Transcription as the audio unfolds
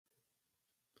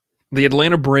The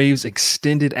Atlanta Braves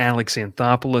extended Alex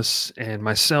Anthopoulos, and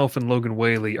myself and Logan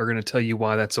Whaley are going to tell you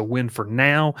why that's a win for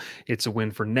now, it's a win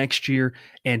for next year,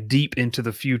 and deep into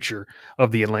the future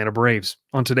of the Atlanta Braves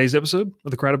on today's episode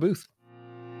of The Crowded Booth.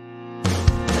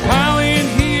 Pile in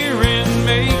here and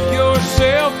make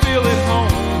yourself feel at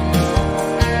home.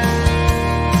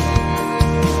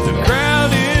 The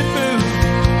Crowded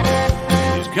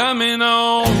Booth is coming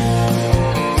on.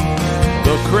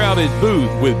 The Crowded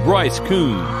Booth with Bryce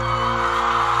Koon.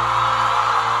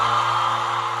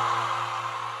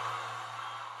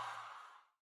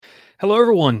 Hello,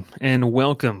 everyone, and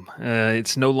welcome.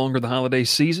 It's no longer the holiday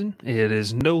season. It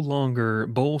is no longer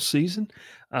bowl season.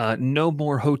 No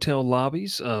more hotel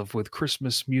lobbies with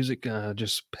Christmas music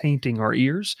just painting our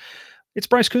ears. It's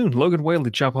Bryce Koon, Logan Whaley,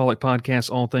 Chopaholic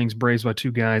Podcast, all things Braves by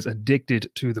two guys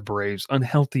addicted to the Braves,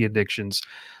 unhealthy addictions.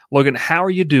 Logan, how are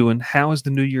you doing? How is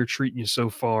the new year treating you so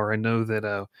far? I know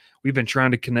that we've been trying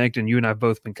to connect, and you and I have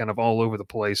both been kind of all over the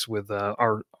place with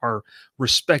our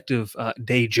respective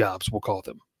day jobs, we'll call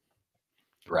them.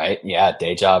 Right. Yeah.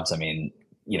 Day jobs. I mean,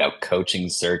 coaching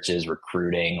searches,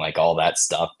 recruiting, like all that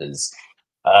stuff is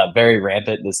very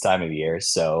rampant this time of year.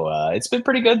 So it's been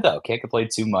pretty good, though. Can't complain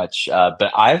too much.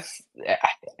 But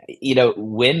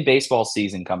when baseball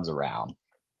season comes around,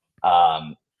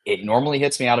 it normally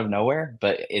hits me out of nowhere.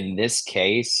 But in this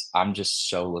case, I'm just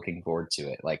so looking forward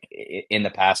to it. Like in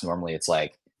the past, normally it's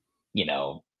like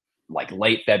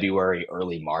late February,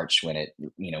 early March when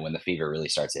when the fever really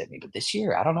starts to hit me. But this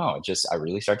year, I don't know. I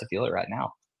really start to feel it right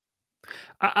now.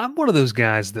 I'm one of those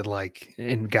guys that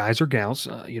and guys or gals,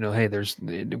 hey,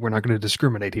 we're not going to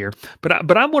discriminate here,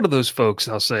 but I'm one of those folks,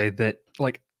 I'll say that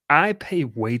I pay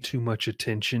way too much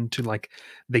attention to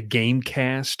the game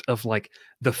cast of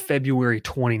the February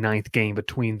 29th game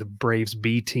between the Braves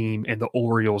B team and the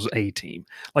Orioles A team.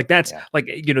 But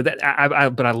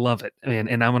I love it.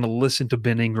 And I'm going to listen to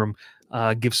Ben Ingram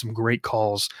give some great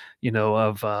calls,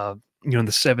 in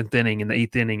the seventh inning and the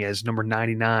eighth inning as number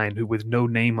 99, who with no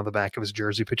name on the back of his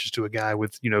jersey pitches to a guy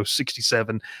with,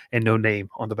 67 and no name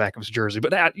on the back of his jersey.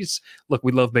 But look,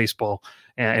 we love baseball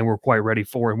and we're quite ready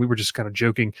for it. And we were just kind of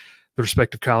joking the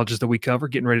respective colleges that we cover,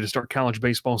 getting ready to start college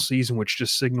baseball season, which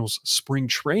just signals spring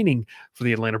training for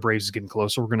the Atlanta Braves is getting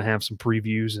closer. We're going to have some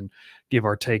previews and give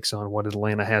our takes on what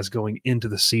Atlanta has going into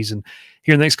the season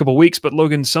here in the next couple of weeks. But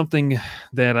Logan, something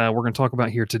that we're going to talk about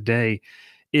here today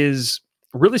is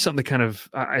really something that kind of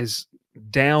is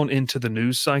down into the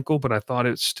news cycle, but I thought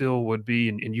it still would be,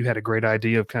 and you had a great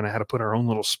idea of kind of how to put our own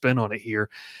little spin on it here,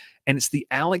 and it's the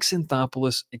Alex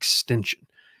Anthopoulos extension.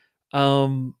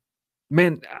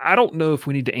 Man, I don't know if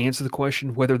we need to answer the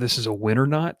question whether this is a win or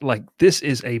not. This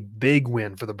is a big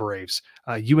win for the Braves.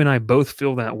 You and I both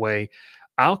feel that way.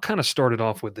 I'll kind of start it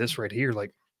off with this right here,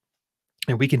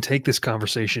 and we can take this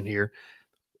conversation here.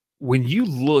 When you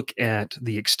look at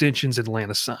the extensions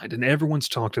Atlanta signed, and everyone's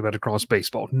talked about across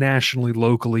baseball, nationally,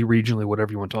 locally, regionally,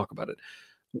 whatever you want to talk about it,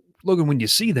 Logan, when you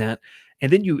see that,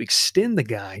 and then you extend the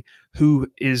guy who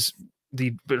is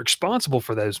responsible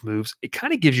for those moves, it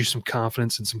kind of gives you some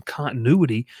confidence and some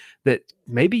continuity that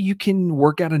maybe you can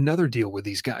work out another deal with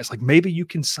these guys. Maybe you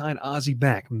can sign Ozzie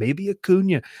back. Maybe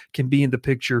Acuna can be in the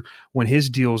picture when his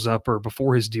deal's up or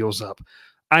before his deal's up.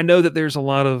 I know that there's a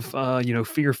lot of,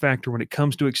 fear factor when it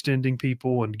comes to extending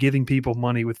people and giving people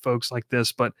money with folks like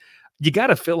this, but you got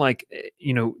to feel like,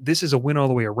 this is a win all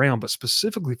the way around. But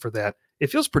specifically for that, it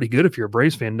feels pretty good if you're a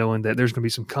Braves fan, knowing that there's going to be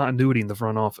some continuity in the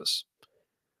front office.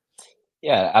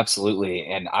 Yeah, absolutely.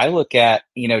 And I look at,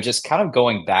 just kind of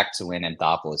going back to when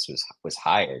Anthopoulos was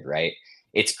hired, right?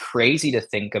 It's crazy to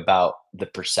think about the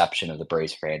perception of the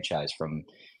Braves franchise from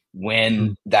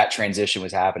when that transition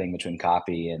was happening between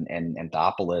Copy and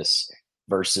Anthopoulos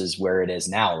versus where it is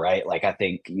now, right? I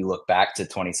think you look back to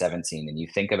 2017 and you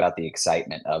think about the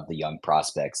excitement of the young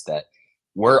prospects that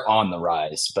were on the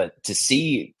rise, but to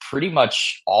see pretty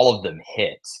much all of them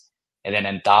hit, and then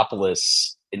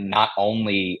Anthopoulos not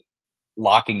only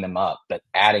locking them up, but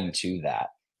adding to that,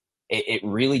 it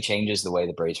really changes the way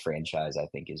the Braves franchise, I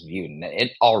think, is viewed. And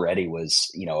it already was,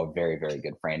 a very, very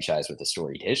good franchise with a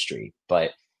storied history,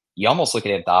 but you almost look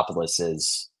at Anthopoulos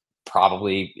as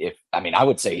probably, I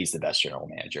would say he's the best general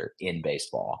manager in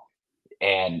baseball.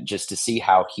 And just to see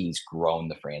how he's grown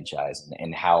the franchise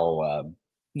and how,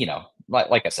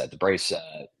 like I said, the Braves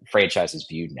franchise is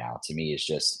viewed now, to me, is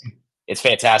just, it's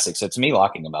fantastic. So to me,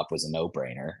 locking him up was a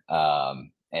no-brainer.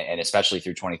 And especially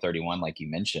through 2031, like you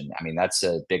mentioned, that's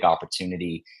a big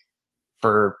opportunity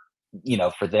for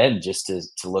them just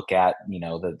to look at,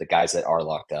 the guys that are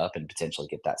locked up and potentially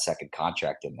get that second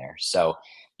contract in there. So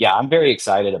yeah, I'm very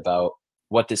excited about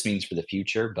what this means for the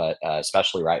future, but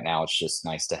especially right now, it's just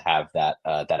nice to have that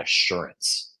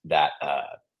assurance that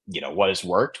what has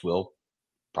worked will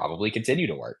probably continue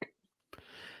to work.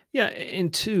 Yeah,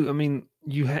 and two, I mean,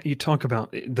 you talk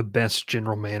about the best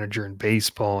general manager in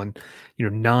baseball, and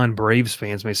non-Braves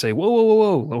fans may say, "Whoa, whoa,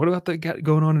 whoa, whoa! What about that guy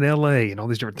going on in L.A. and all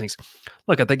these different things?"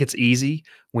 Look, I think it's easy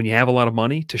when you have a lot of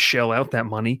money to shell out that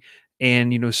money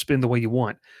and spend the way you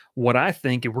want. What I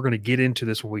think, and we're going to get into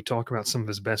this when we talk about some of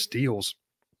his best deals,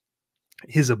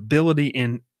 his ability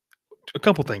in a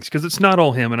couple things, because it's not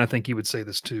all him, and I think he would say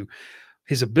this too.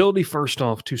 His ability, first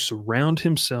off, to surround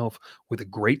himself with a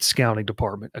great scouting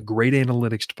department, a great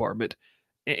analytics department,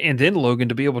 and then Logan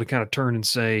to be able to kind of turn and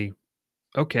say,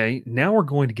 okay, now we're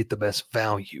going to get the best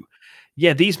value.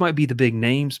 Yeah, these might be the big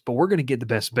names, but we're going to get the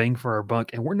best bang for our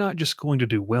buck, and we're not just going to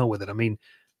do well with it. I mean,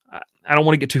 I don't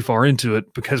want to get too far into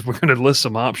it because we're going to list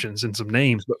some options and some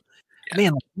names, but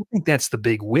man, I think that's the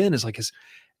big win is like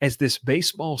as this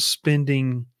baseball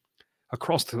spending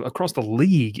across the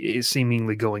league is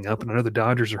seemingly going up, and I know the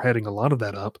Dodgers are heading a lot of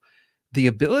that up. The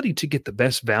ability to get the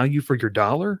best value for your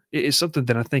dollar is something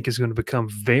that I think is going to become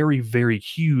very, very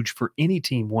huge for any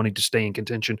team wanting to stay in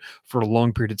contention for a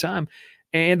long period of time.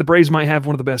 And the Braves might have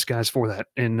one of the best guys for that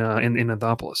in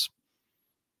Anthopoulos.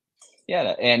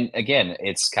 Yeah, and again,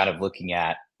 it's kind of looking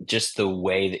at just the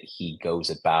way that he goes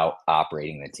about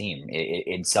operating the team.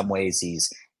 In some ways,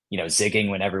 he's zigging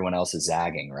when everyone else is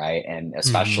zagging, right? And Mhm.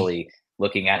 especially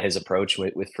looking at his approach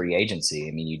with free agency.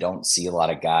 I mean, you don't see a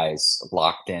lot of guys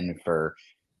locked in for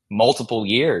multiple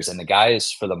years, and the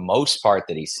guys, for the most part,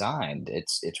 that he signed,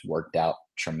 it's worked out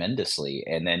tremendously.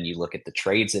 And then you look at the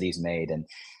trades that he's made, and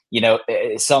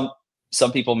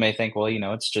some people may think, well,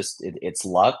 it's just it's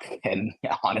luck, and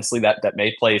honestly, that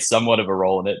may play somewhat of a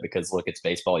role in it because look, it's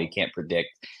baseball. You can't predict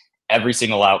every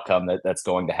single outcome that's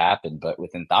going to happen. But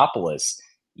with Anthopoulos,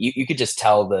 you could just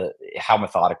tell how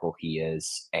methodical he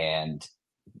is, and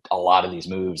a lot of these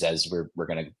moves, as we're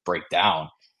going to break down,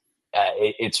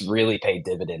 it's really paid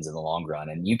dividends in the long run.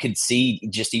 And you can see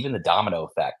just even the domino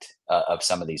effect of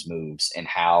some of these moves and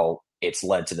how it's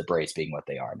led to the Braves being what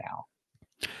they are now.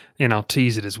 And I'll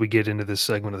tease it as we get into this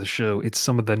segment of the show. It's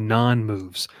some of the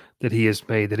non-moves that he has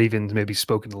made that even maybe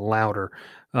spoken louder,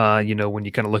 when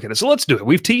you kind of look at it. So let's do it.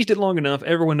 We've teased it long enough.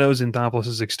 Everyone knows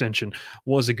Anthopoulos' extension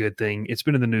was a good thing. It's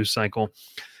been in the news cycle.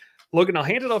 Logan, I'll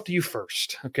hand it off to you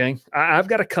first, okay? I've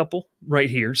got a couple right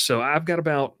here. So I've got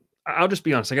I'll just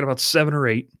be honest, I got about 7 or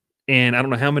 8. And I don't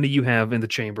know how many you have in the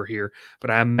chamber here, but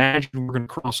I imagine we're going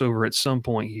to cross over at some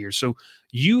point here. So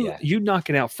you Yeah. you knock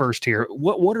it out first here.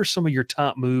 What are some of your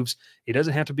top moves? It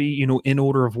doesn't have to be in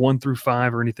order of 1 through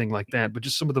 5 or anything like that, but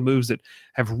just some of the moves that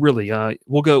have really.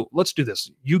 We'll go. Let's do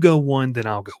this. You go 1, then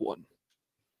I'll go 1.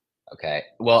 Okay.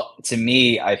 Well, to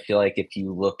me, I feel like if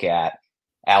you look at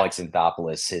Alex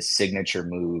Anthopoulos, his signature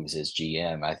moves as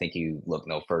GM, I think you look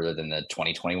no further than the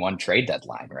 2021 trade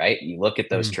deadline, right? You look at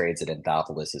those Mm. trades that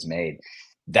Anthopoulos has made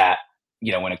that,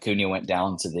 when Acuna went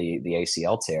down to the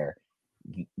ACL tear,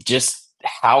 just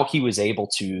how he was able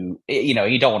to,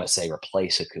 you don't want to say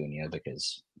replace Acuna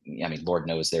because, I mean, Lord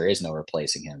knows there is no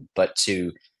replacing him, but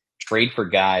to trade for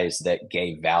guys that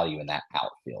gave value in that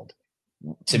outfield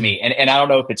to Mm. me. And I don't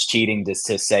know if it's cheating just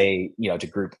to say, to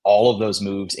group all of those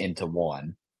moves into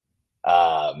one.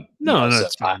 No, no, So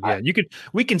that's fine. Yeah,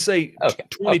 we can say okay, okay,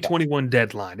 2021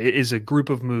 deadline. It is a group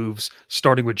of moves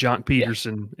starting with Jock yeah,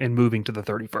 Peterson and moving to the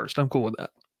 31st. I'm cool with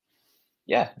that.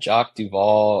 yeah. Jock,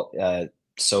 Duvall,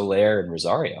 Soler, and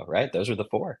Rosario, right? Those are the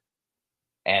four.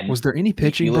 And Was there any you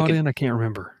pitching look brought at, in? I can't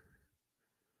remember.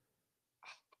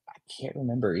 I can't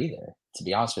remember either, to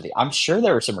be honest with you. I'm sure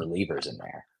there were some relievers in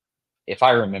there, if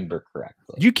I remember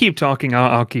correctly. You keep talking.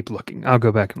 I'll keep looking. I'll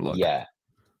go back and look. Yeah,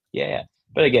 yeah.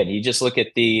 But again, you just look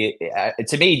at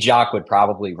to me, Jock would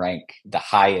probably rank the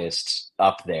highest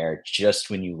up there just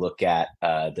when you look at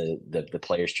the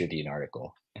Players Tribune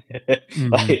article.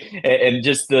 Mhm. Like, and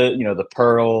just the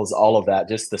pearls, all of that,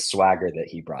 just the swagger that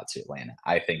he brought to Atlanta,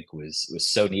 I think was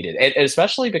so needed. And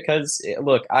especially because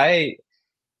look, I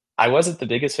wasn't the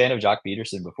biggest fan of Jock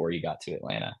Peterson before he got to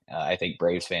Atlanta. I think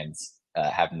Braves fans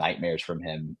have nightmares from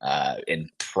him in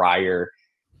prior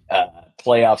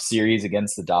playoff series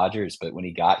against the Dodgers, but when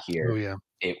he got Oh here, yeah.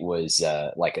 it was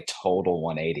like a total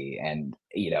 180. And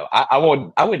I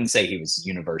wouldn't say he was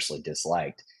universally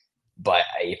disliked, but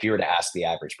if you were to ask the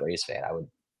average Braves fan, I would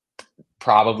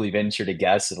probably venture to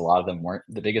guess that a lot of them weren't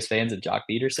the biggest fans of Jock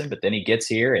Peterson. But then he gets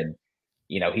here, and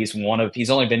he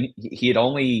had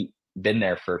only been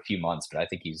there for a few months, but I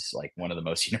think he's like one of the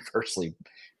most universally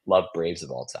loved Braves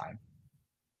of all time.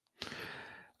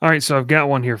 All right, so I've got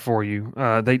one here for you.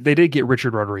 They did get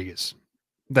Richard Rodriguez.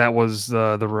 That was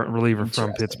the reliever from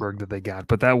Interesting. Pittsburgh that they got,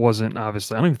 but that wasn't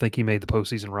obviously. I don't even think he made the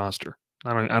postseason roster.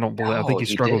 I don't believe. I think No, he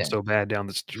he struggled didn't. so bad down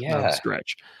the Yeah.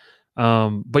 stretch.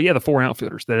 But yeah, the 4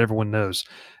 outfielders that everyone knows,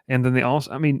 and then they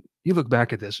also. I mean, you look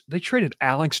back at this. They traded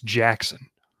Alex Jackson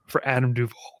for Adam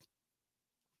Duvall.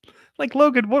 Like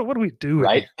Logan, what are we doing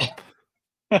Right. here?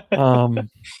 They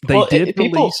Well, did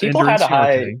people release people had a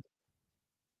high. Endurance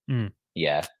Ciarte.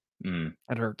 Yeah. Mm,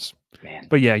 That hurts. man,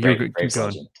 But yeah, you're good. Keep Braves going.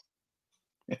 legend.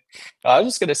 I was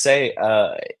just gonna say,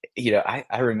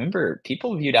 I remember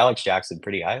people viewed Alex Jackson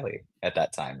pretty highly at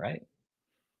that time, right?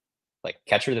 Like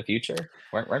catcher of the future.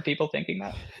 Weren't people thinking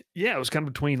that? Yeah, it was kind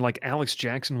of between like Alex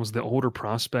Jackson was the older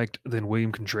prospect than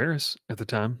William Contreras at the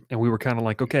time. And we were kind of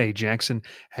like, okay, Jackson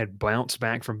had bounced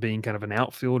back from being kind of an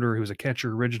outfielder who was a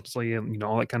catcher originally and,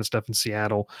 all that kind of stuff in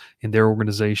Seattle in their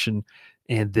organization.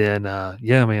 And then,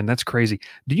 yeah, man, that's crazy.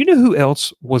 Do you know who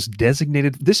else was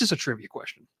designated? This is a trivia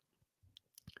question.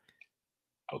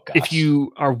 Oh If gosh.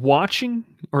 you are watching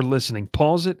or listening,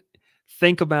 pause it,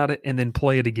 think about it, and then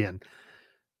play it again.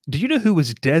 Do you know who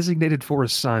was designated for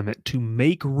assignment to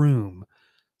make room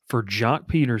for Jock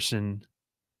Peterson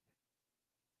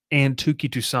and Tuki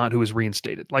Toussaint, who was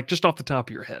reinstated? Like just off the top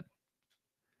of your head.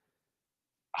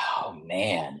 Oh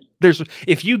man.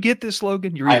 If you get this,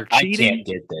 Logan, you're either I cheating. can't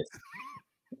get this.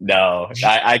 No,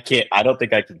 I can't. I don't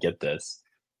think I can get this.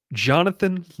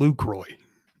 Jonathan Lucroy.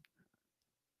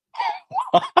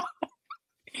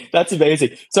 That's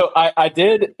amazing. So I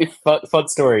did fun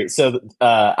story. So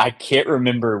I can't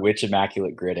remember which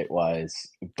Immaculate Grid it was,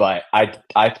 but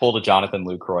I pulled a Jonathan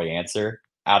Lucroy answer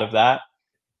out of that.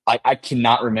 I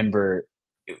cannot remember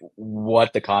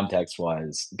what the context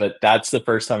was, but that's the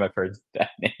first time I've heard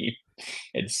that name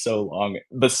in so long.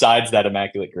 Besides that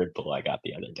Immaculate Grid pull I got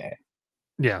the other day.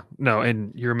 Yeah, no,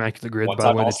 and your Immaculate Grid, One by the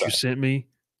time way, that All-Star. you sent me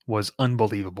was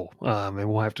unbelievable. And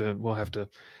we'll have to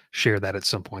share that at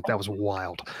some point. That was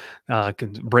wild.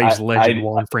 Braves legend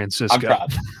Juan I'm Francisco.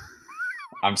 proud.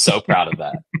 I'm so proud of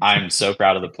that. I'm so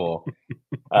proud of the pull.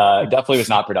 Definitely was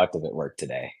not productive at work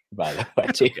today, by the way.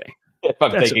 That's okay. If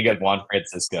I'm That's thinking okay. of Juan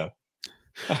Francisco.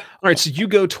 All right, so you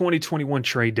go 2021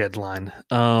 trade deadline.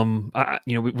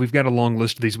 We've got a long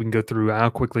list of these we can go through. I'll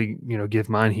quickly, give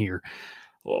mine here.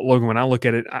 Logan, when I look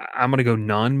at it, I'm going to go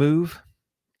non-move,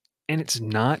 and it's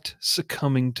not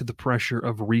succumbing to the pressure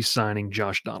of re-signing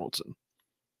Josh Donaldson.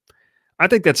 I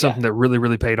think that's something that really,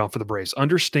 really paid off for the Braves.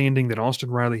 Understanding that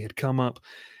Austin Riley had come up,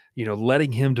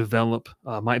 letting him develop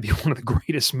might be one of the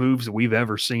greatest moves that we've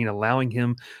ever seen, allowing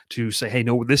him to say, hey,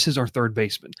 no, this is our third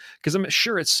baseman. Because I'm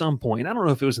sure at some point, I don't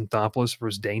know if it was Anthopoulos or it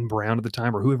was Dane Brown at the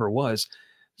time or whoever it was,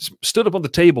 stood up on the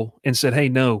table and said, hey,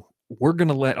 no, we're going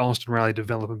to let Austin Riley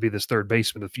develop and be this third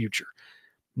baseman of the future.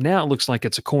 Now it looks like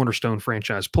it's a cornerstone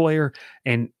franchise player,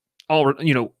 and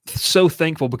so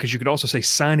thankful because you could also say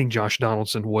signing Josh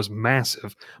Donaldson was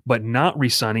massive, but not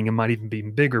re-signing him might even be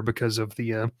bigger because of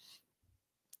the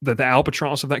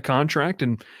albatross of that contract.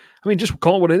 And I mean, just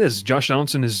call it what it is. Josh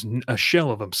Donaldson is a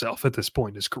shell of himself at this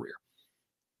point in his career.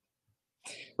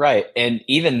 Right. And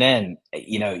even then,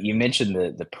 you mentioned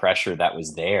the pressure that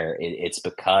was there. It's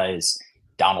because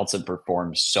Donaldson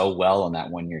performed so well on that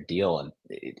 1-year deal. And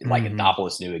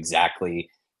Anthopoulos knew exactly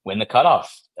when the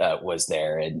cutoff was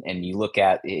there. And you look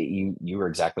at it, you were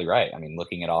exactly right. I mean,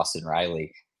 looking at Austin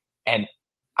Riley, and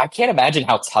I can't imagine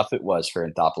how tough it was for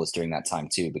Anthopoulos during that time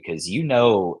too, because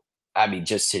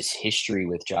just his history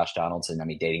with Josh Donaldson,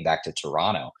 dating back to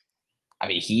Toronto.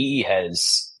 He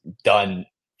has done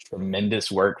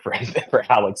tremendous work for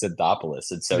Alex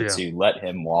Anthopoulos. And so to let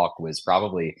him walk was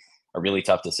probably a really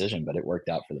tough decision, but it worked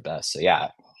out for the best. So yeah,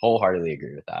 wholeheartedly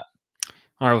agree with that.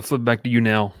 All right, we'll flip back to you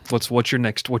now. What's your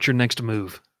next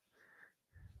move?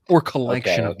 Or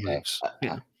collection of moves.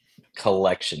 Yeah.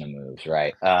 Collection of moves,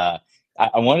 right? I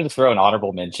wanted to throw an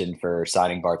honorable mention for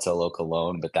signing Bartolo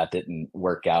Colon, but that didn't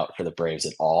work out for the Braves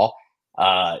at all.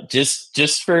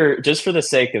 Just for the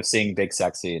sake of seeing Big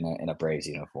Sexy in a Braves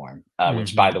uniform,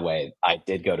 which by the way, I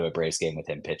did go to a Braves game with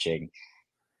him pitching,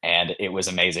 and it was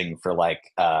amazing for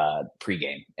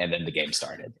pregame, and then the game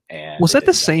started. And was that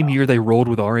the same year they rolled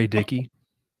with R.A. Dickey?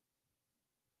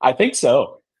 I think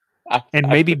so. And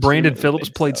maybe Brandon Phillips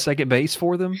played second base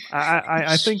for them.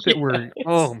 I think that we're.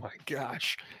 Oh my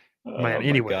gosh, man.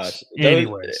 Anyways,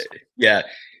 yeah.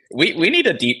 We need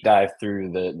a deep dive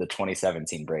through the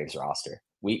 2017 Braves roster.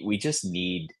 We just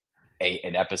need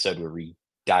an episode where we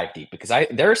dive deep, because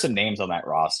there are some names on that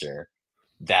roster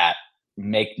that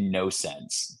make no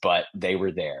sense, but they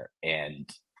were there, and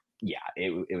yeah,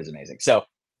 it was amazing. So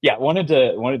yeah, wanted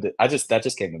to that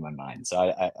just came to my mind, so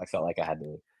I felt like I had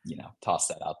to toss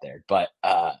that out there. But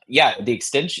the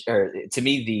extension, or to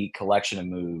me, the collection of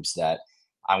moves that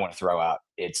I want to throw out,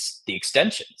 it's the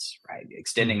extensions, right?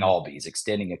 Extending Mhm. Albies,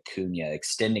 extending Acuna,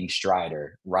 extending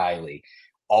Strider, Riley,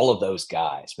 all of those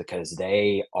guys, because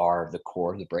they are the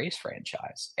core of the Braves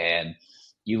franchise. And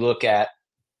you look at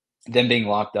them being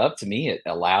locked up, to me, it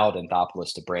allowed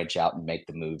Anthopoulos to branch out and make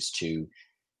the moves to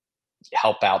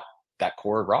help out that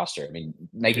core roster. I mean,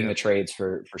 making Yeah. the trades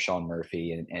for Sean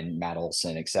Murphy and Matt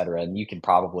Olson, et cetera. And you can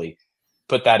probably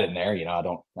put that in there.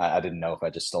 I didn't know if I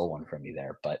just stole one from you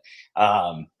there,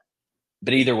 um,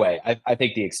 but either way, I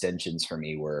think the extensions for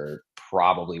me were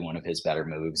probably one of his better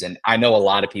moves. And I know a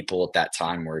lot of people at that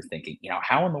time were thinking,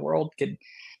 how in the world could,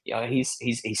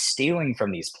 he's stealing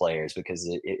from these players because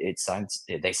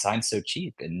they signed so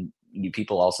cheap. And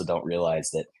people also don't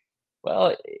realize that,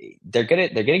 well, they're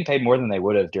getting paid more than they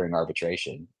would have during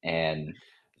arbitration. And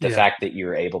the Yeah. fact that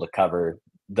you're able to cover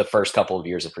the first couple of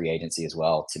years of free agency as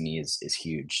well, to me is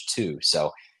huge too.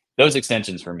 So those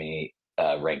extensions for me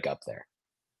rank up there.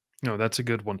 No, that's a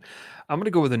good one. I'm going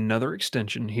to go with another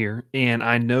extension here, and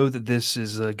I know that this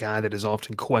is a guy that is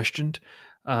often questioned.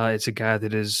 It's a guy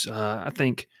that is, I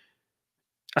think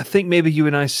maybe you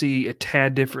and I see a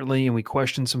tad differently, and we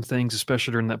question some things,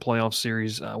 especially during that playoff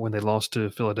series when they lost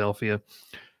to Philadelphia.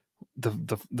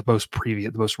 The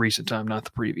most recent time, not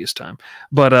the previous time,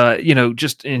 but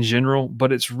just in general.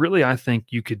 But it's really, I think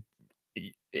you could.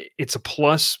 It's a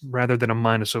plus rather than a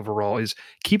minus overall. Is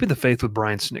keeping the faith with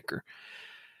Brian Snicker.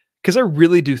 Because I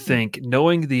really do think,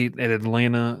 knowing that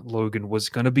Atlanta Logan was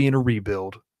going to be in a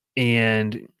rebuild,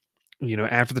 and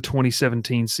after the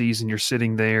 2017 season, you're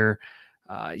sitting there.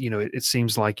 It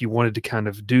seems like you wanted to kind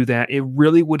of do that. It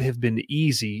really would have been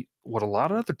easy. What a lot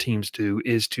of other teams do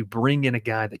is to bring in a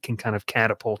guy that can kind of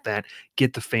catapult that,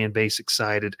 get the fan base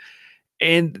excited,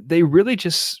 and they really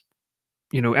just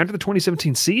after the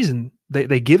 2017 season,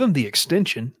 they give him the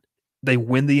extension. They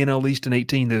win the NL East in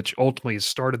 18, which ultimately has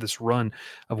started this run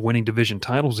of winning division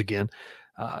titles again.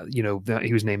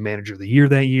 He was named Manager of the Year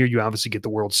that year. You obviously get the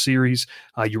World Series.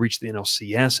 You reach the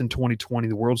NLCS in 2020,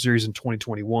 the World Series in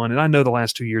 2021. And I know the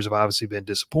last 2 years have obviously been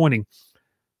disappointing,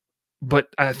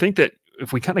 but I think that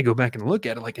if we kind of go back and look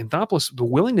at it, like Anthopoulos, the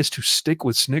willingness to stick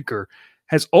with Snicker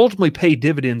has ultimately paid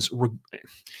dividends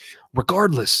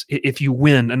regardless if you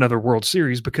win another World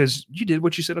Series, because you did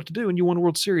what you set out to do and you won a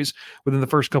World Series within the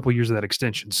first couple of years of that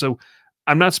extension. So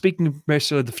I'm not speaking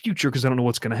necessarily of the future because I don't know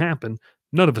what's going to happen.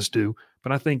 None of us do.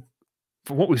 But I think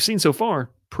from what we've seen so far,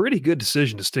 pretty good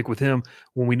decision to stick with him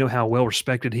when we know how well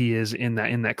respected he is in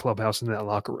that clubhouse, in that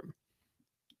locker room.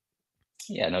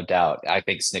 Yeah, no doubt. I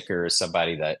think Snicker is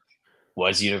somebody that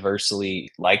was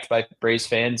universally liked by Braves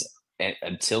fans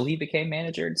until he became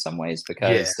manager in some ways, Yeah.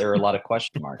 because there are a lot of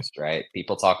question marks, right?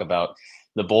 People talk about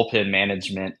the bullpen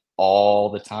management all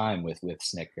the time with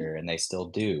Snicker, and they still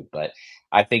do. But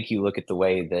I think you look at the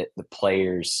way that the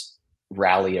players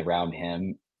rally around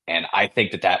him, and I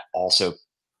think that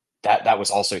was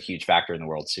also a huge factor in the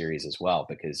World Series as well,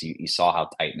 because you saw how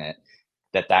tight knit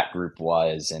that group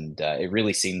was, and it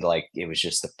really seemed like it was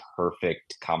just the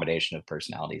perfect combination of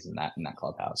personalities in that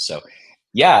clubhouse. So,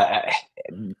 yeah,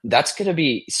 that's going to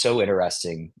be so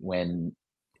interesting when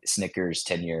Snicker's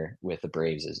tenure with the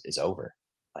Braves is over.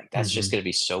 Like, that's just Mhm. going to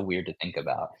be so weird to think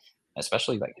about,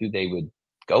 especially like who they would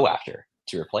go after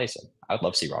to replace him. I would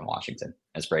love to see Ron Washington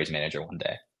as Braves manager one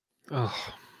day.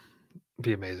 Oh,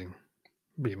 be amazing.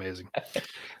 Be amazing. Me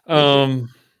too.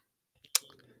 Um,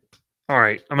 all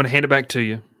right, I'm going to hand it back to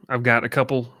you. I've got a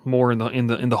couple more in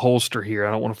the holster here.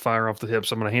 I don't want to fire off the hip,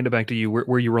 so I'm going to hand it back to you. Where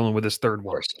are you rolling with this third Of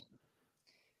one? course.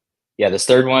 Yeah, this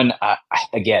third one,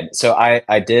 again, so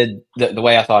I did the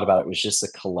way I thought about it was just a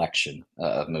collection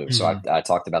of moves. So Mhm. I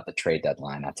talked about the trade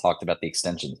deadline. I talked about the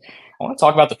extensions. I want to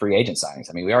talk about the free agent signings.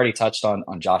 I mean, we already touched on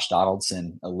Josh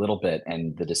Donaldson a little bit,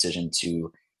 and the decision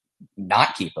to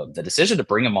not keep him. The decision to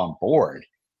bring him on board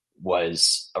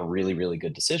was a really, really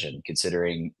good decision,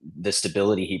 considering the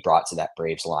stability he brought to that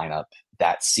Braves lineup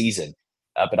that season.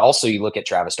 But also, you look at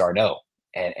Travis d'Arnaud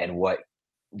and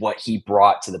what he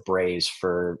brought to the Braves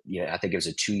for, I think it was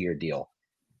a 2-year deal,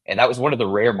 and that was one of the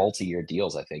rare multi-year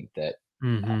deals, I think, uh,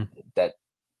 Mhm. that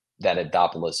that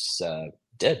Adopoulos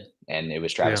did, and it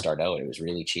was Travis Yeah. d'Arnaud, and it was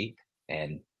really cheap,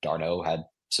 and d'Arnaud had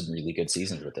some really good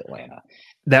seasons with Atlanta.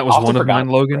 That was Often one of forgotten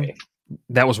mine, about Logan. Brave.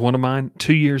 That was one of mine.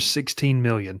 2 years, 16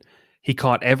 million. He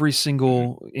caught every Mhm.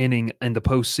 single inning in the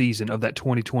postseason of that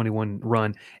 2021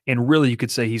 run, and really, you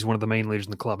could say he's one of the main leaders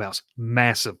in the clubhouse.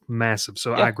 Massive, massive.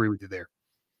 So I Yeah. agree with you there.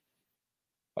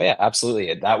 Oh yeah,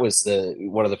 absolutely. That was the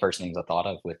one of the first things I thought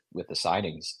of with the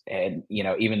signings. And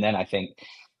even then, I think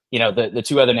the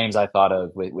two other names I thought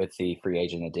of with the free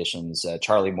agent additions,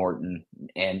 Charlie Morton.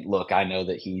 And look, I know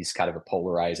that he's kind of a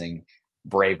polarizing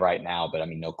Brave right now, but I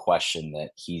mean, no question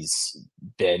that he's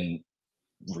been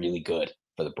really good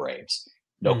for the Braves.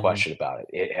 No Mhm. question about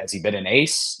it. Has he been an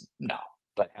ace? No.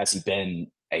 But has he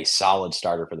been a solid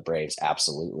starter for the Braves?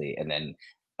 Absolutely. And then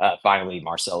finally,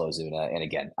 Marcell Ozuna. And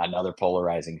again, another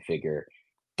polarizing figure.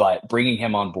 But bringing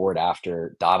him on board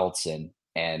after Donaldson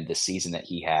and the season that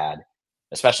he had,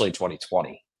 especially in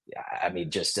 2020, yeah, I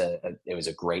mean, it was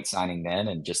a great signing then.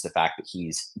 And just the fact that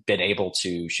he's been able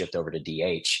to shift over to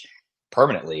DH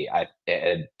permanently,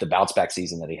 and the bounce back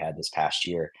season that he had this past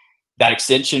year, that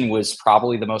extension was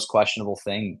probably the most questionable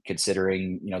thing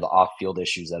considering, the off-field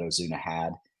issues that Ozuna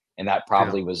had. And that Yeah.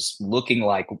 probably was looking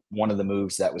like one of the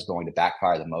moves that was going to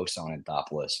backfire the most on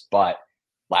Anthopoulos. But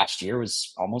last year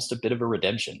was almost a bit of a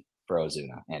redemption for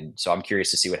Ozuna. And so I'm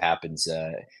curious to see what happens.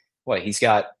 He's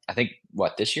got, I think,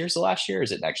 this year's the last year? Or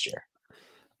is it next year?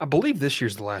 I believe this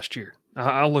year's the last year.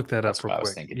 I'll look that up That's real what I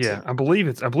was quick. thinking Yeah,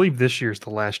 too. I believe this year's the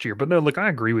last year. But no, look, I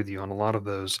agree with you on a lot of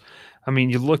those. I mean,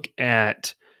 you look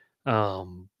at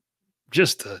um,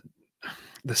 just the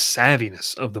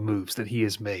savviness of the moves that he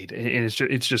has made, and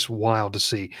it's just wild to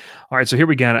see. All right, so here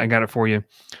we got it. I got it for you.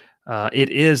 It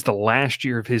is the last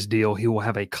year of his deal. He will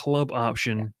have a club Yeah.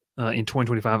 option in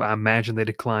 2025. I imagine they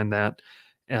declined that,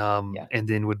 Yeah. and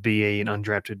then would be an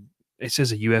undrafted. It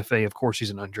says a UFA. Of course,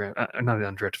 he's an undrafted, not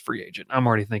an undrafted free agent. I'm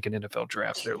already thinking NFL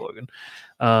draft there, Logan.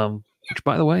 Which,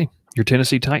 by the way, your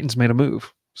Tennessee Titans made a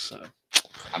move. So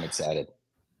I'm excited.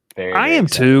 Very, I very am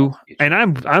excited about too, the future.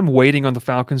 and I'm waiting on the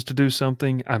Falcons to do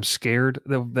something. I'm scared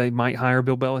that they might hire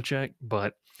Bill Belichick,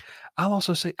 but I'll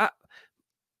also say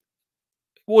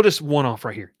we'll just one off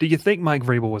right here. Do you think Mike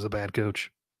Vrabel was a bad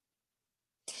coach?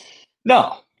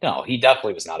 No, no, he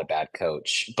definitely was not a bad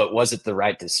coach, but was it the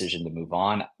right decision to move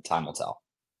on? Time will tell,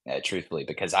 truthfully,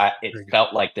 because it Very good.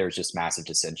 felt like there was just massive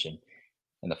dissension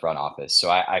in the front office. So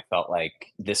I felt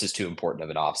like this is too important of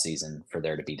an off season for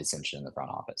there to be dissension in the front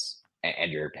office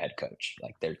and your head coach.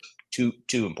 Like they're too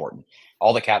important.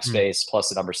 All the cap Mm, space plus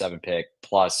the number 7 pick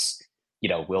plus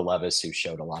Will Levis, who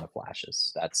showed a lot of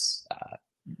flashes. That's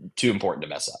too important to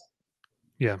mess up.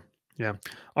 yeah, yeah.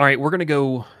 All right, we're gonna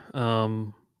go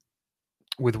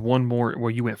with one more.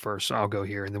 Well, you went first, so I'll go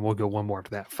here, and then we'll go one more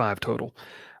after that. 5 total.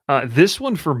 This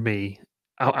one for me,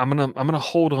 I'm gonna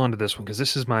hold on to this one because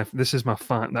this is my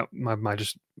fun that my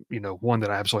just one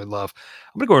that I absolutely love.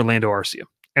 I'm gonna go Orlando Arcia,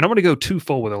 and I'm gonna go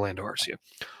twofold with Orlando Arcia.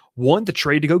 One, the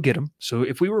trade to go get him. So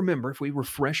if we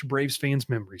refresh Braves fans'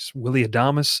 memories, Willie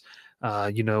Adames,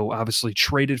 obviously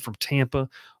traded from Tampa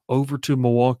over to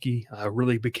Milwaukee,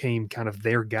 really became kind of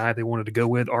their guy they wanted to go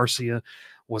with. Arcia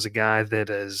was a guy that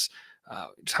is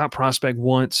top prospect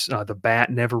once. The bat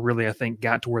never really, I think,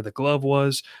 got to where the glove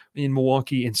was in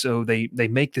Milwaukee, and so they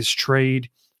make this trade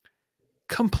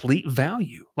complete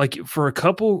value. Like for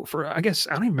I guess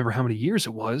I don't even remember how many years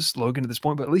it was, Logan, at this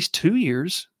point, but at least 2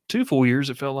 years, 2 full years,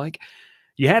 it felt like.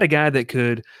 You had a guy that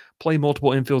could play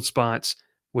multiple infield spots,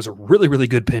 was a really, really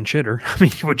good pinch hitter. I mean,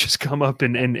 he would just come up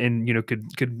and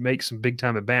could make some big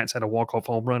time at bats, had a walk-off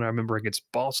home run. I remember against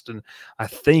Boston, I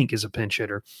think, as a pinch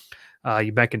hitter.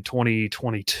 You back in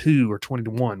 2022 or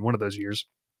 21, one of those years.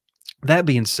 That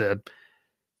being said,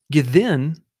 you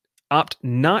then opt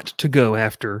not to go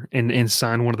after and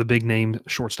sign one of the big name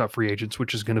shortstop free agents,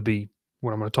 which is going to be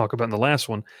what I'm going to talk about in the last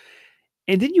one.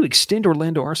 And then you extend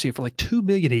Orlando Arcia for like $2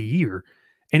 million a year,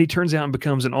 and he turns out and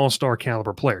becomes an all-star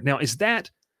caliber player. Now, is that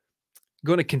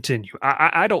going to continue?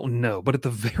 I don't know, but at the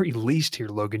very least here,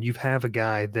 Logan, you have a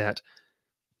guy that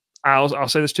I'll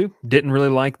say this too. Didn't really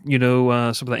like some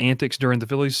of the antics during the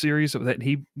Phillies series and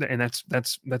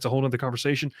that's a whole other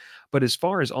conversation. But as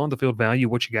far as on the field value,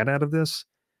 what you got out of this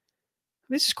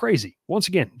is crazy. Once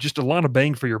again, just a lot of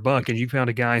bang for your buck, and you found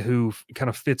a guy who kind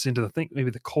of fits into maybe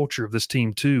the culture of this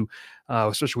team too,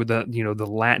 especially with the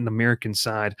Latin American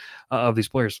side of these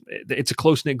players. It's a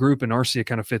close knit group, and Arcia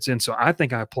kind of fits in. So I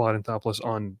think I applaud Anthopoulos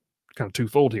on kind of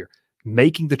twofold here,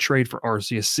 making the trade for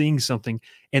Arcia, seeing something,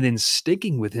 and then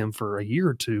sticking with him for a year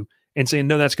or two, and saying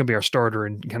no, that's going to be our starter,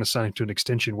 and kind of signing to an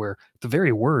extension where, at the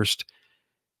very worst,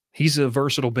 he's a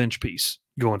versatile bench piece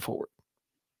going forward.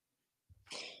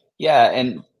 Yeah,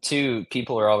 and two,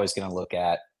 people are always going to look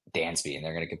at Dansby and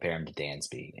they're going to compare him to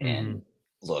Dansby. Mm-hmm. And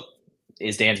look,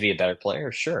 is Dansby a better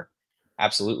player? Sure,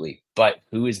 absolutely. But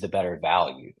who is the better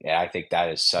value? And I think that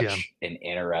is Yeah, such an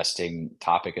interesting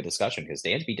topic of discussion because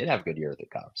Dansby did have a good year with the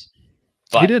Cubs.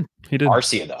 he But did. He did.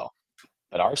 Arcia, though,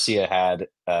 Arcia had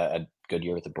a good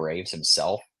year with the Braves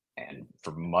himself and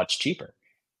for much cheaper.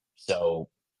 So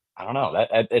I don't know.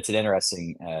 It's an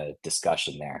interesting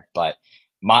discussion there. But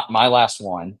my last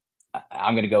one,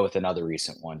 I'm going to go with another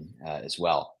recent one as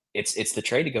well. It's the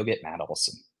trade to go get Matt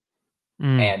Olson.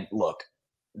 Mm, And look,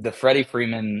 the Freddie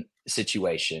Freeman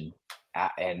situation,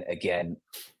 and again,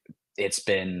 it's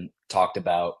been talked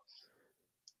about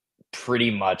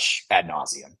pretty much ad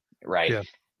nauseum, right? Yeah.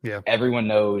 Yeah. Everyone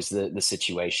knows the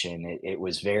situation. It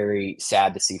was very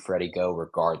sad to see Freddie go,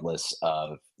 regardless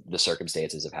of the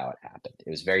circumstances of how it happened. It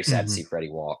was very sad to Mhm. see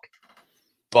Freddie walk,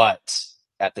 but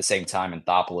at the same time,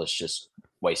 Anthopoulos just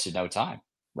wasted no time,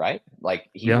 right?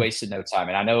 Like he Yeah. wasted no time,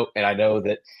 and I know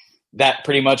that that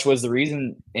pretty much was the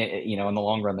reason, in the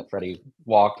long run, that Freddie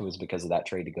walked was because of that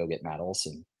trade to go get Matt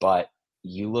Olson. But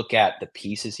you look at the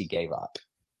pieces he gave up,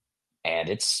 and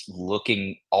it's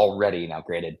looking already, now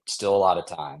granted, still a lot of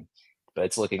time, but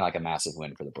it's looking like a massive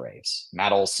win for the Braves.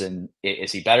 Matt Olson,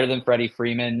 is he better than Freddie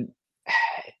Freeman?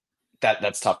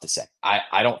 That's tough to say.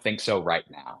 I don't think so right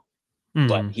now,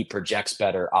 but Mhm. he projects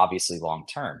better, obviously, long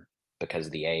term because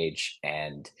of the age.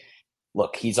 And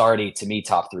look, he's already, to me,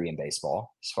 top three in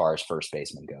baseball as far as first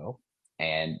basemen go.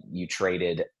 And you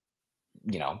traded,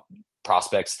 you know,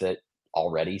 prospects that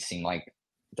already seem like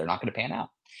they're not going to pan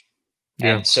out.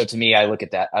 Yeah. And so to me, I look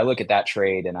at that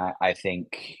trade, and I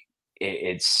think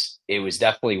it was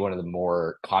definitely one of the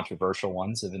more controversial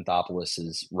ones of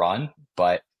Anthopoulos' run,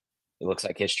 but it looks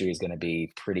like history is going to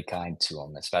be pretty kind to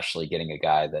him, especially getting a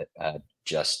guy that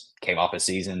just came off a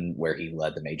season where he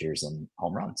led the majors in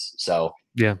home runs. So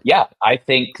Yeah. yeah, I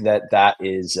think that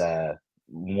is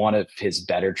one of his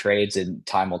better trades, and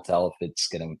time will tell if it's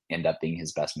going to end up being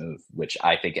his best move, which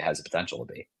I think it has the potential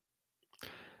to be.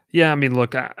 Yeah, I mean,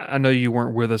 look, I know you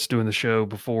weren't with us doing the show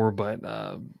before, but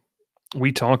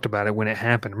we talked about it when it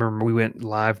happened. Remember, we went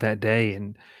live that day,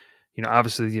 and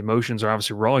obviously the emotions are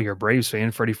obviously raw. You're a Braves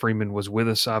fan. Freddie Freeman was with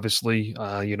us, obviously,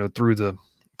 through the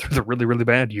really really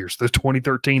bad years, the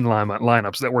 2013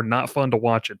 lineups that were not fun to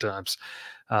watch at times.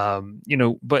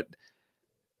 But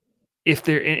if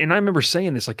there, and I remember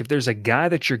saying this, like if there's a guy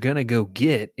that you're gonna go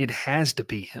get, it has to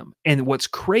be him. And what's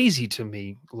crazy to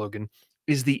me, Logan,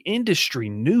 is the industry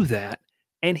knew that,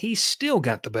 and he still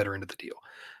got the better end of the deal.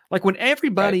 Like when Right.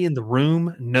 everybody in the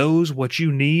room knows what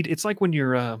you need, it's like when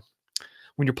you're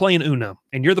playing Uno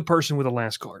and you're the person with the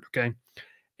last card, okay?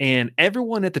 And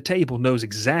everyone at the table knows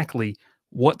exactly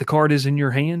what the card is in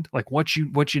your hand, like what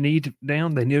you need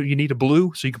down. They know you need a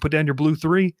blue, so you can put down your blue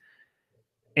three.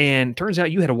 And turns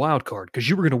out you had a wild card because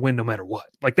you were going to win no matter what.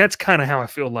 Like that's kind of how I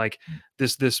feel like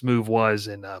this move was.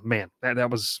 And man,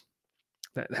 that's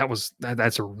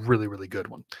a really really good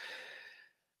one.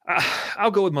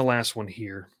 I'll go with my last one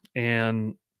here,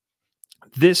 and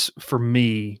this for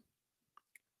me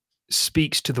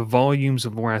speaks to the volumes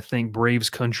of where I think Braves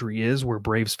country is, where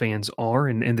Braves fans are,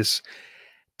 and this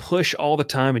push all the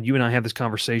time. And you and I have this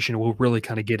conversation. We'll really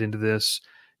kind of get into this,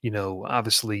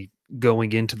 obviously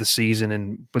going into the season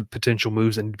and with potential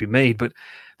moves that need to be made. But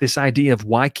this idea of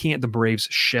why can't the Braves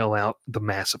shell out the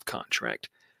massive contract?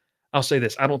 I'll say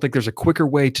this. I don't think there's a quicker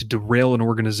way to derail an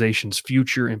organization's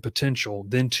future and potential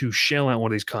than to shell out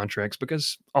one of these contracts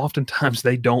because oftentimes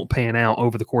they don't pan out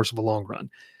over the course of a long run.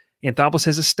 Anthopoulos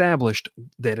has established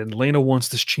that Atlanta wants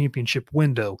this championship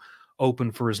window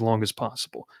open for as long as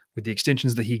possible with the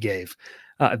extensions that he gave.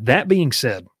 That being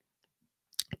said,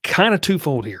 kind of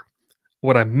twofold here.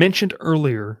 What I mentioned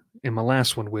earlier in my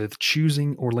last one with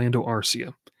choosing Orlando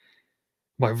Arcia,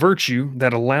 by virtue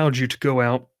that allowed you to go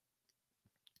out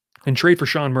and trade for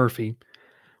Sean Murphy,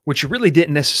 which you really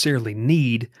didn't necessarily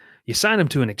need. You sign him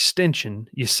to an extension,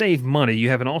 you save money, you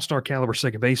have an all-star caliber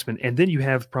second baseman, and then you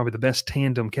have probably the best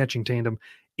catching tandem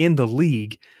in the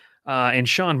league. And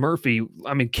Sean Murphy,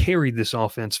 I mean, carried this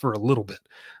offense for a little bit.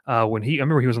 I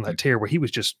remember he was on that tear where he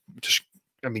was just,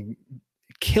 I mean,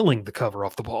 killing the cover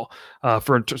off the ball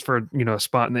for a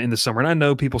spot in the summer. And I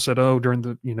know people said, oh, during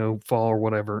the fall or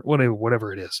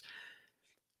whatever it is.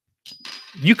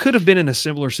 You could have been in a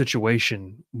similar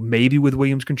situation, maybe with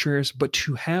Williams Contreras, but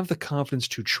to have the confidence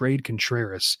to trade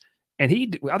Contreras, and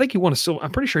I think he won a silver. I'm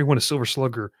pretty sure he won a Silver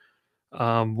Slugger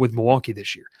with Milwaukee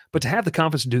this year. But to have the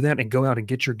confidence to do that and go out and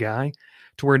get your guy,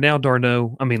 to where now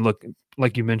d'Arnaud, I mean, look,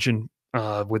 like you mentioned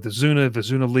with Ozuna, if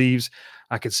Ozuna leaves,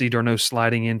 I could see d'Arnaud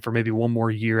sliding in for maybe one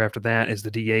more year after that as the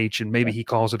DH, and maybe he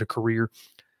calls it a career.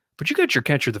 But you got your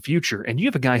catcher of the future, and you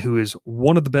have a guy who is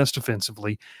one of the best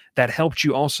offensively that helped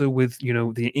you also with,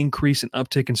 the increase in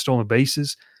uptick in stolen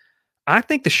bases. I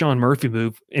think the Sean Murphy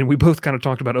move, and we both kind of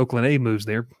talked about Oakland A moves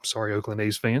there. Sorry, Oakland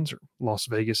A's fans or Las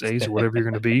Vegas A's or whatever you're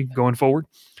going to be going forward.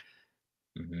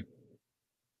 Mhm.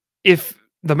 If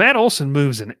the Matt Olson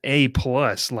moves an A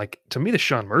plus, like to me, the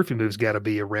Sean Murphy move's got to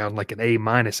be around like an A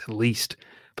minus at least,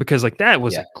 because like that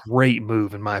was Yeah. a great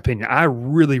move in my opinion. I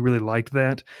really, really liked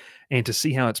that. And to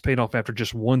see how it's paid off after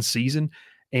just one season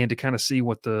and to kind of see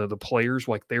what the players,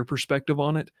 like their perspective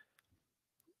on it,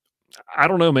 I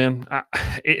don't know, man.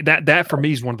 That for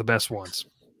me is one of the best ones.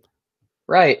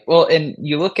 Right. Well, and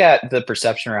you look at the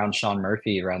perception around Sean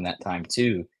Murphy around that time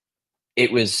too.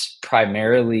 It was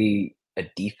primarily a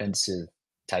defensive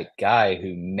type guy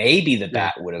who maybe the Yeah.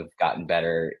 bat would have gotten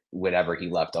better whenever he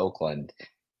left Oakland.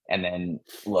 And then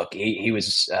look, he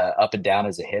was up and down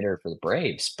as a hitter for the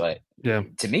Braves, but Yeah.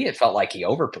 to me, it felt like he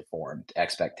overperformed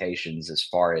expectations as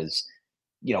far as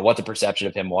what the perception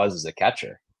of him was as a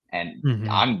catcher. And Mhm.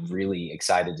 I'm really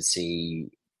excited to see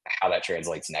how that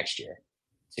translates next year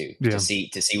too, to Yeah.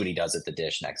 see what he does at the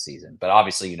dish next season. But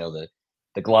obviously,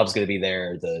 the glove's going to be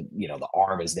there, the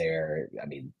arm is there. I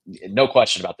mean, no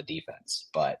question about the defense,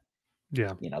 but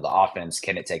Yeah. the offense,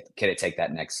 can it take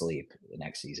that next leap the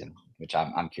next season, which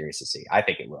I'm curious to see. I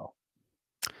think it will.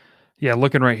 Yeah,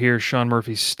 looking right here, Sean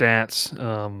Murphy's stats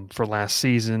for last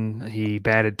season, he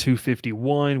batted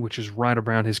 251, which is right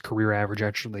around his career average,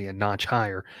 actually a notch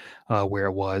higher where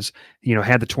it was.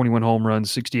 Had the 21 home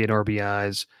runs, 68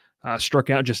 RBIs, struck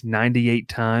out just 98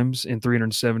 times in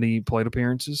 370 plate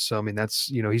appearances. So, I mean, that's,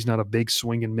 he's not a big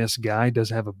swing and miss guy. Does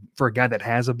have for a guy that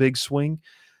has a big swing.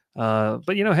 But,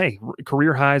 hey,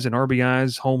 career highs in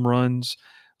RBIs, home runs,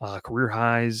 career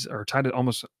highs, or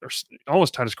almost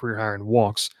tied his career high in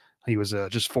walks. He was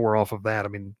just 4 off of that. I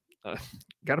mean,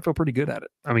 got to feel pretty good at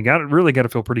it. I mean, really got to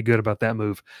feel pretty good about that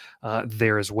move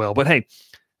there as well. But hey,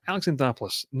 Alex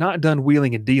Anthopoulos, not done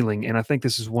wheeling and dealing. And I think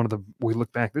this is we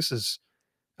look back,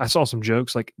 I saw some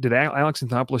jokes like, did Alex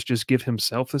Anthopoulos just give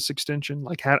himself this extension?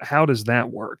 Like, how does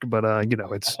that work? But,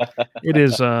 it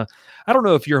is, I don't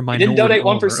know if you're a He didn't minority donate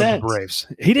owner of the 1%. Braves.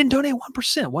 He didn't donate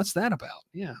 1%. What's that about?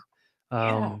 Yeah.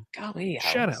 Yeah, golly,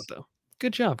 Shout out Alex. though.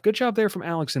 Good job. Good job there from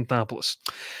Alex Anthopoulos.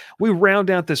 We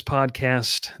round out this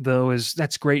podcast, though,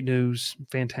 that's great news,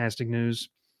 fantastic news.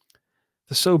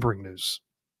 The sobering news.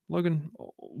 Logan,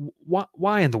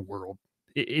 why in the world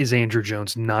is Andrew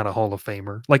Jones not a Hall of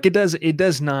Famer? Like, it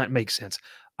does not make sense.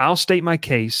 I'll state my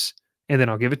case, and then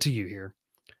I'll give it to you here.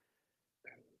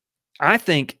 I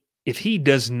think if he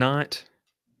does not,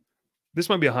 this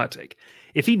might be a hot take,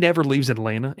 if he never leaves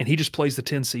Atlanta and he just plays the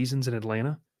 10 seasons in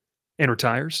Atlanta and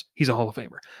retires, he's a Hall of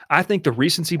Famer. I think the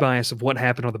recency bias of what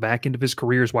happened on the back end of his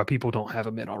career is why people don't have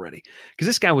him in already. Because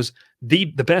this guy was the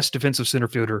best defensive center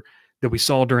fielder that we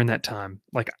saw during that time.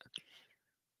 Like,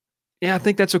 yeah, I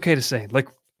think that's okay to say. Like,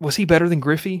 was he better than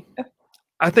Griffey?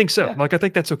 I think so. Yeah. Like, I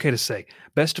think that's okay to say.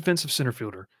 Best defensive center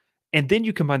fielder. And then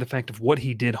you combine the fact of what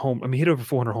he did he hit over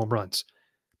 400 home runs.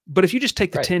 But if you just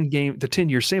take the Right.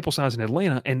 10-year sample size in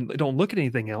Atlanta and don't look at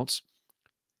anything else,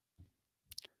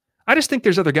 I just think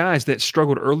there's other guys that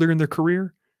struggled earlier in their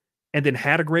career and then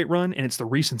had a great run, and it's the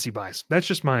recency bias. That's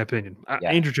just my opinion.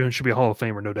 Yeah. Andrew Jones should be a Hall of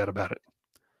Famer, no doubt about it.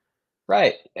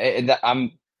 Right. And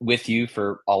I'm with you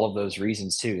for all of those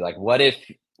reasons too. Like, what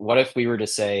if we were to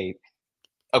say,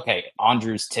 okay,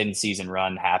 Andrew's 10 season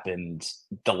run happened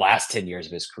the last 10 years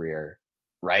of his career,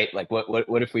 right? Like,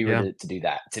 what if we were to do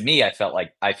that? To me, I feel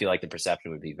like the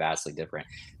perception would be vastly different.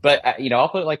 But I'll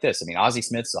put it like this. I mean, Ozzie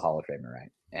Smith's a Hall of Famer,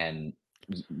 right? And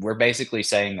we're basically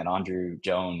saying that Andrew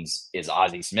Jones is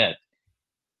Ozzie Smith,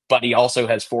 but he also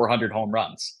has 400 home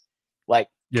runs. Like,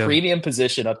 premium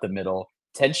position up the middle,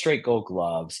 10 straight Gold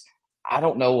Gloves. I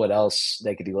don't know what else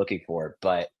they could be looking for,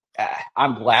 but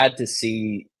I'm glad to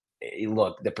see.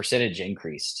 Look, the percentage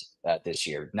increased this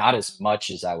year, not as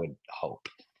much as I would hope,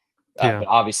 but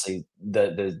obviously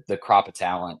the crop of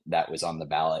talent that was on the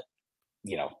ballot,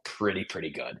 pretty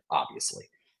good, obviously.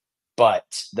 But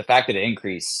the fact that it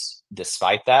increased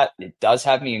despite that, it does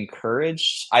have me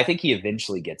encouraged. I think he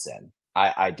eventually gets in.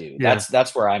 I do. Yeah.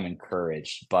 That's where I'm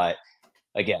encouraged. But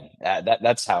again,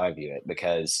 that's how I view it,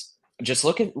 because just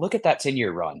look at that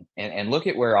 10-year run and look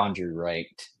at where Andrew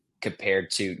ranked compared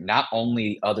to not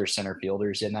only other center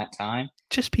fielders in that time,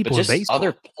 just people, but just in baseball.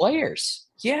 other players.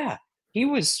 Yeah, he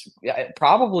was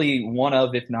probably one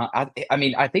of, if not, I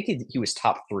mean, I think he was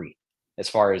top 3 as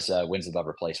far as wins above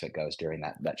replacement goes during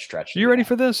that stretch. You ready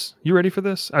for this? You ready for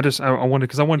this? I wanted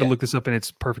to look this up, and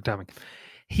it's perfect timing.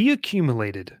 He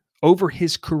accumulated over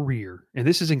his career, and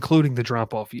this is including the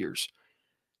drop-off years,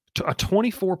 to a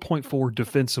 24.4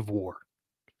 defensive WAR.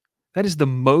 That is the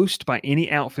most by any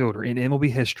outfielder in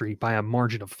MLB history by a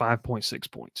margin of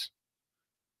 5.6 points.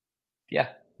 Yeah.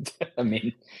 I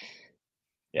mean,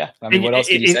 what else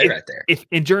can you say right there?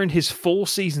 And during his full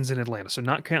seasons in Atlanta, so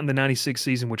not counting the 96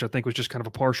 season, which I think was just kind of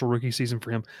a partial rookie season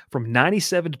for him, from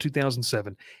 97 to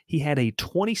 2007, he had a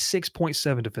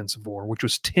 26.7 defensive WAR, which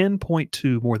was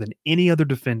 10.2 more than any other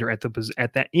defender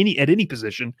at any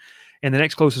position. And the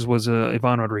next closest was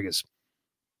Ivan Rodriguez.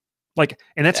 And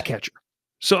that's a catcher.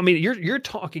 So I mean, you're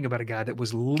talking about a guy that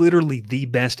was literally the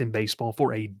best in baseball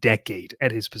for a decade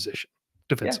at his position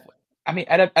Yeah. defensively. I mean,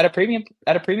 at a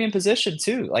premium position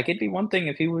too. Like it'd be one thing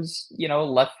if he was, a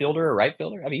left fielder or right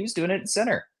fielder. I mean, he was doing it at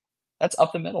center. That's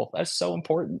up the middle. That's so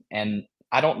important. And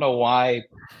I don't know why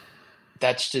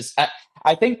that's just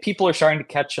I think people are starting to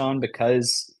catch on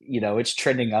because, it's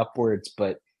trending upwards,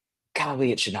 but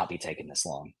golly, it should not be taking this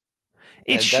long.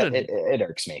 It That shouldn't. it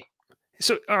irks me.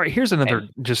 So, all right, here's another And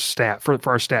just stat for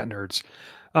our stat nerds.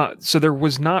 So there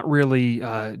was not really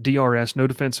DRS, no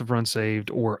defensive run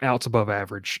saved, or outs above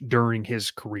average during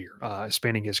his career,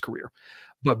 spanning his career.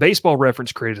 But Baseball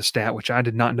Reference created a stat, which I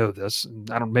did not know this. And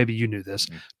I don't. Maybe you knew this.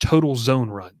 Mhm. Total zone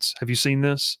runs. Have you seen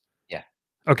this? Yeah.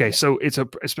 Okay, Yeah. so it's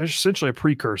essentially a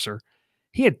precursor.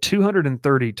 He had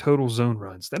 230 total zone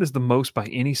runs. That is the most by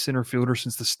any center fielder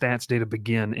since the stats data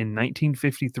began in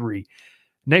 1953.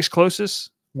 Next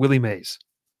closest, Willie Mays.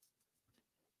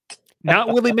 Not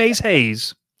Willie Mays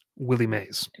Hayes, Willie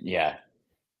Mays. Yeah.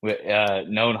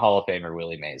 Known Hall of Famer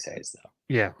Willie Mays Hayes, though.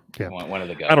 Yeah, yeah. One of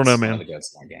the goats. I don't know, One man. of the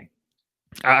goats in our game.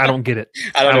 I don't get it.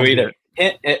 I don't know get either.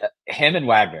 it. Him and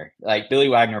Wagner, like Billy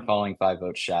Wagner falling 5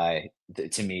 votes shy,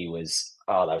 to me was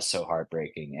that was so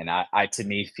heartbreaking. And I to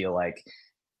me feel like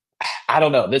I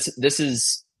don't know. This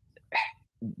is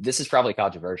probably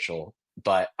controversial,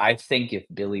 but I think if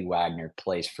Billy Wagner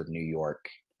plays for New York,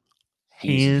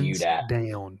 he's Hands viewed at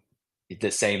down. the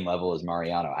same level as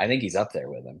Mariano. I think he's up there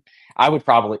with him. I would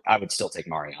still take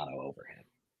Mariano over him.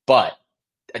 But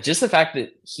just the fact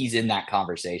that he's in that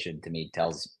conversation to me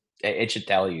should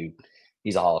tell you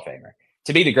he's a Hall of Famer.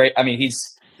 To be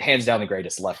he's hands down the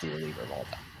greatest lefty reliever of all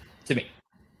time. To me.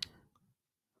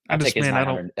 I take his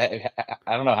 900. I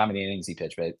don't know how many innings he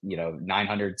pitched, but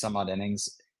 900 some odd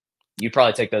innings. You'd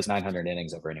probably take those 900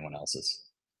 innings over anyone else's.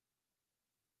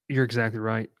 You're exactly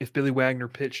right. If Billy Wagner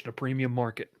pitched in a premium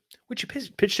market, which he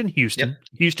pitched in Houston, Yep.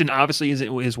 Houston obviously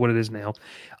is what it is now.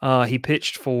 He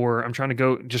pitched for. I'm trying to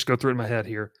go through it in my head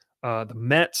here. The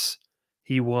Mets.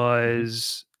 He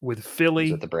was with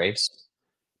Philly. Was it the Braves?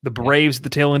 The Braves at the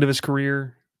tail end of his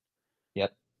careere.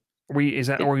 Yep. Are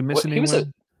we missing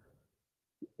anyone?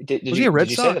 Did he a Red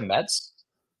you Sox? say the Mets?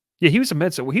 Yeah, he was a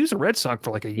Mets. He was a Red Sox for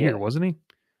like a year, wasn't he?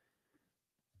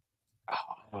 Oh,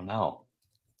 I don't know.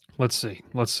 Let's see.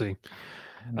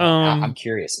 I'm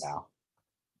curious now.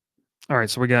 All right,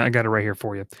 so I got it right here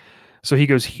for you. So he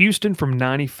goes Houston from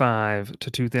 95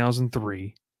 to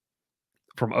 2003,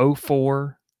 from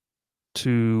 04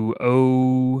 to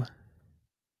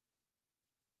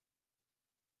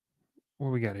what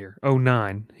we got here?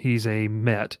 09. He's a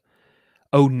Met.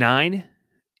 09,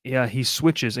 yeah, he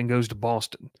switches and goes to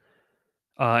Boston.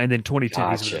 And then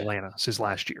 2010, he's in Atlanta. It's his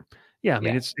last year. Yeah, I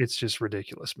mean, it's just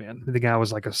ridiculous, man. The guy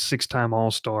was like a 6-time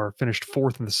All-Star, finished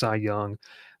 4th in the Cy Young,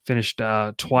 finished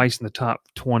twice in the top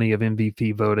 20 of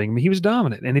MVP voting. I mean, he was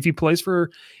dominant. And if he plays for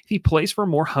a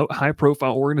more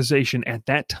high-profile organization at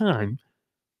that time,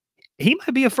 he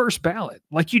might be a first ballot.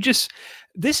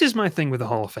 This is my thing with the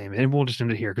Hall of Fame, and we'll just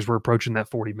end it here because we're approaching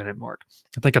that 40-minute mark.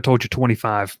 I think I told you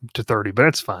 25 to 30, but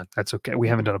that's fine. That's okay. We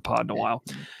haven't done a pod in a while.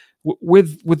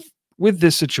 With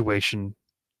this situation,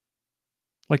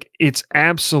 it's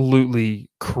absolutely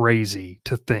crazy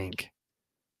to think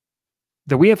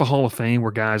that we have a Hall of Fame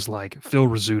where guys like Phil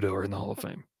Rizzuto are in the Hall of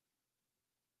Fame.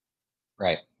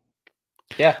 Right.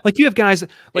 Yeah. You have guys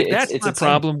that's my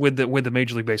problem with the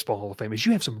Major League Baseball Hall of Fame is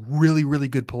you have some really, really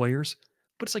good players,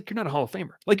 but it's you're not a Hall of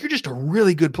Famer. You're just a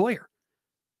really good player.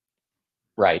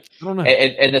 Right. I don't know.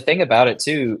 And the thing about it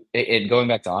too, and going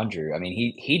back to Andrew, I mean,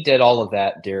 he did all of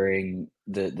that during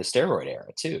the steroid era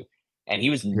too. And he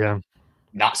was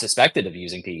not suspected of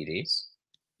using PEDs.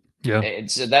 Yeah. And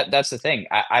so that's the thing.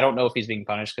 I don't know if he's being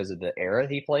punished because of the era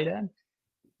he played in.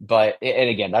 But and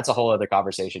again, that's a whole other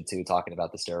conversation too, talking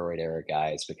about the steroid era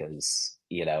guys, because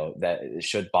that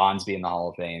should Bonds be in the Hall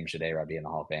of Fame, should A-Rod be in the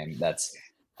Hall of Fame? That's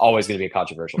always going to be a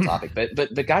controversial topic.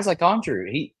 But guys like Andrew,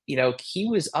 he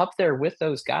was up there with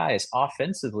those guys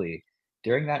offensively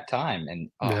during that time,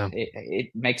 and it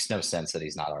makes no sense that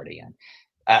he's not already in.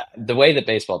 The way that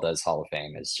baseball does Hall of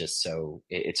Fame is just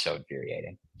it's so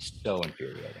infuriating,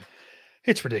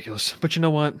 It's ridiculous. But you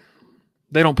know what?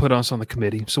 They don't put us on the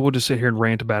committee, so we'll just sit here and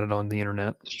rant about it on the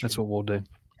internet. That's what we'll do.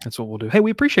 Hey, we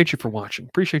appreciate you for watching.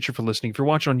 Appreciate you for listening. If you're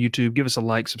watching on YouTube, give us a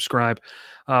like, subscribe.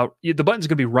 The button's going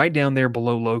to be right down there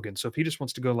below Logan. So if he just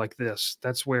wants to go like this,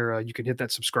 that's where you can hit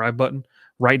that subscribe button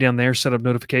right down there, set up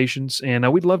notifications. And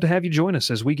we'd love to have you join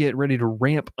us as we get ready to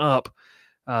ramp up.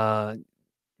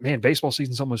 Man, baseball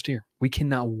season's almost here. We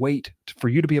cannot wait for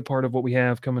you to be a part of what we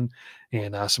have coming,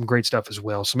 and some great stuff as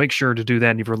well. So make sure to do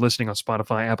that. And if you're listening on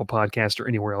Spotify, Apple Podcast, or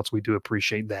anywhere else, we do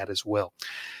appreciate that as well.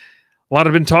 A lot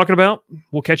I've been talking about.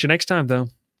 We'll catch you next time, though,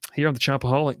 here on the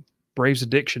Chopaholic. Braves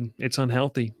Addiction. It's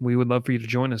unhealthy. We would love for you to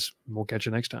join us. We'll catch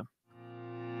you next time.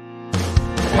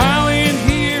 Pile in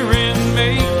here and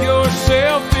make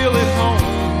yourself feel at home.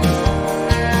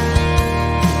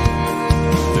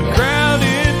 The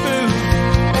crowded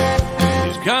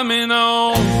booth is coming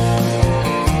on.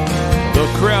 The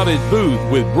Crowded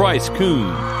Booth with Bryce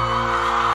Koon.